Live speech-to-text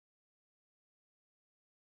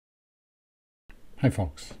Hi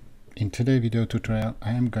folks, in today's video tutorial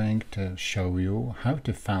I am going to show you how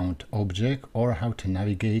to find object or how to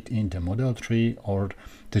navigate in the model tree or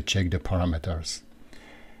to check the parameters.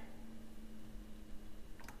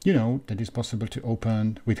 You know that it's possible to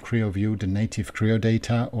open with Creo View the native Creo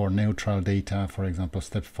data or neutral data, for example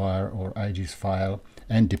step file or IGS file,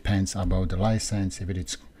 and depends about the license if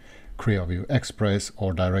it's Creo View Express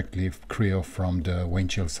or directly Creo from the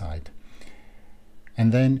Windshield side.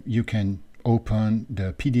 And then you can open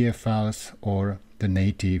the PDF files or the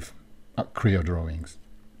native Creo drawings.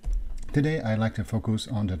 Today I like to focus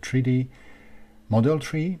on the 3D model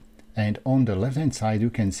tree, and on the left hand side you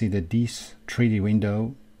can see that this 3D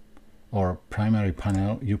window or primary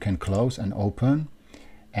panel you can close and open,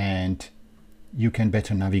 and you can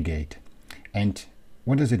better navigate. And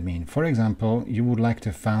what does it mean? For example, you would like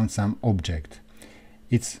to find some object.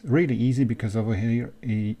 It's really easy because over here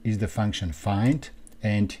is the function find,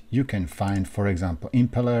 and you can find, for example,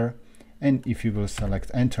 impeller, and if you will select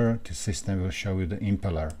enter, the system will show you the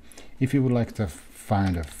impeller. If you would like to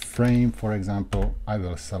find a frame, for example, I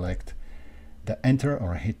will select the enter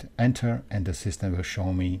or hit enter, and the system will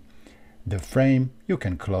show me the frame. You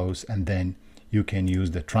can close, and then you can use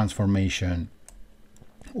the transformation,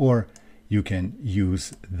 or you can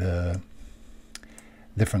use the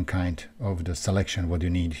different kind of the selection what you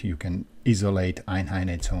need. You can isolate,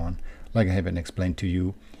 einheim, and so on, like I haven't explained to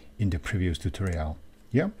you in the previous tutorial.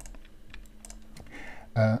 Yeah.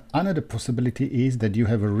 Another possibility is that you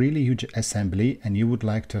have a really huge assembly and you would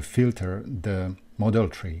like to filter the model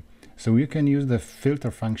tree. So you can use the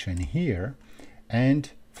filter function here,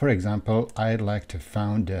 and for example I'd like to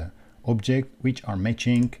find the object which are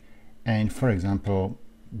matching, and for example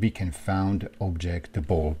we can find the object the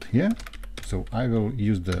bolt. Yeah. So I will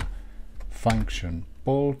use the function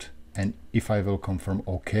bolt, and if I will confirm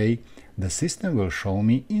OK, the system will show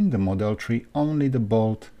me in the model tree only the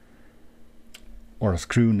bolt or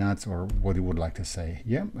screw nuts or what you would like to say.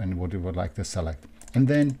 Yeah, and what you would like to select. And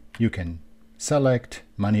then you can select,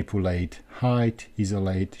 manipulate, hide,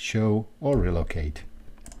 isolate, show, or relocate.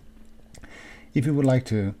 If you would like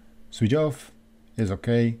to switch off, is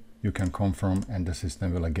OK, you can confirm, and the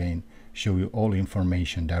system will again show you all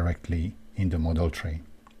information directly in the model tree.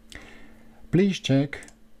 Please check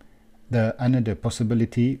another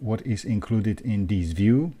possibility what is included in this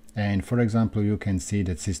view, and for example you can see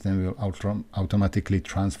that system will automatically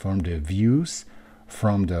transform the views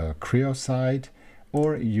from the Creo side,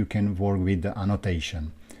 or you can work with the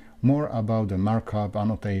annotation. More about the markup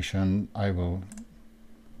annotation I will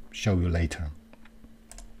show you later.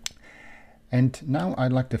 And now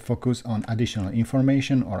I'd like to focus on additional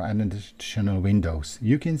information or additional windows.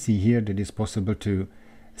 You can see here that it's possible to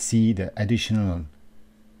see the additional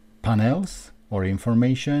panels or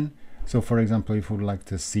information. So for example, if you would like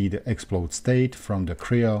to see the explode state from the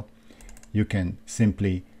Creo, you can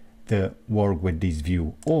simply work with this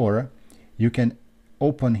view, or you can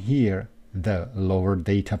open here the lower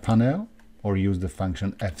data panel or use the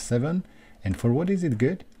function F7. And for what is it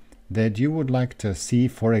good? That you would like to see,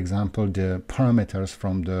 for example, the parameters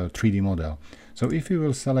from the 3D model. So if you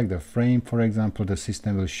will select the frame, for example, the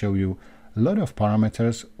system will show you a lot of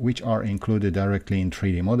parameters which are included directly in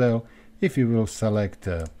 3D model. If you will select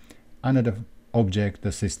another object,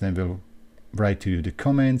 the system will write to you the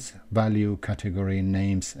comments, value, category,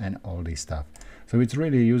 names, and all this stuff. So it's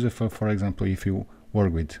really useful, for example, if you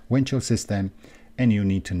work with Windshield system and you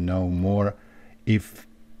need to know more if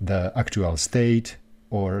the actual state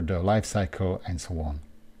or the life cycle and so on.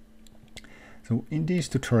 So in this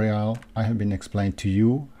tutorial I have been explained to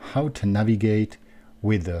you how to navigate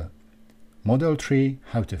with the model tree,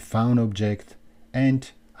 how to find object,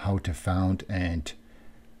 and how to find and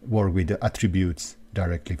work with the attributes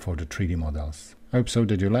directly for the 3D models. I hope so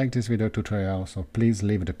that you like this video tutorial, so please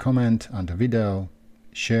leave a comment on the video,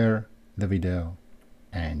 share the video,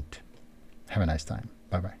 and have a nice time.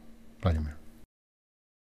 Bye bye. Vladimir.